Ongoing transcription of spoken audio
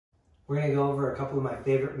We're gonna go over a couple of my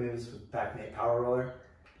favorite moves with Backmate Power Roller.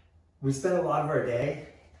 We spend a lot of our day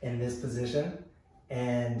in this position,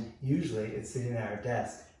 and usually it's sitting at our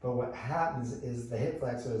desk. But what happens is the hip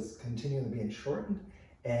flexor is continually being shortened,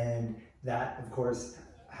 and that, of course,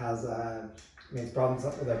 has makes problems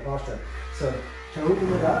with our posture. So to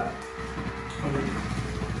open it up,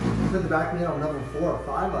 put the Backmate on level 4 or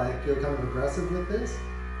 5. I feel kind of aggressive with this,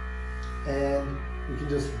 and you can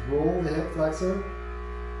just roll the hip flexor,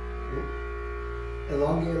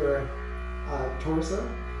 elongate our torso,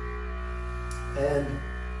 and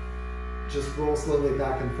just roll slowly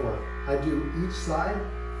back and forth. I do each side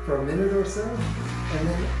for a minute or so, and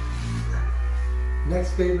then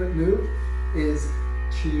next favorite move is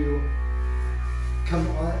to come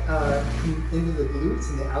into the glutes,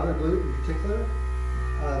 and the outer glute in particular,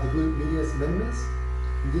 the glute medius minimus.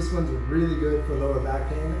 And this one's really good for lower back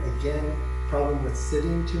pain. Again, problem with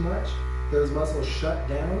sitting too much. Those muscles shut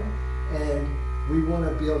down, and we want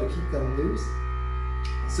to be able to keep them loose.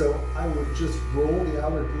 So I would just roll the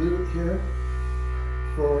outer glute here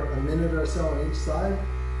for a minute or so on each side,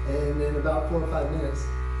 and in about 4 or 5 minutes,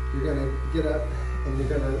 you're going to get up and you're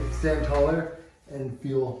going to stand taller and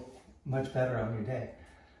feel much better on your day.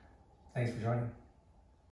 Thanks for joining.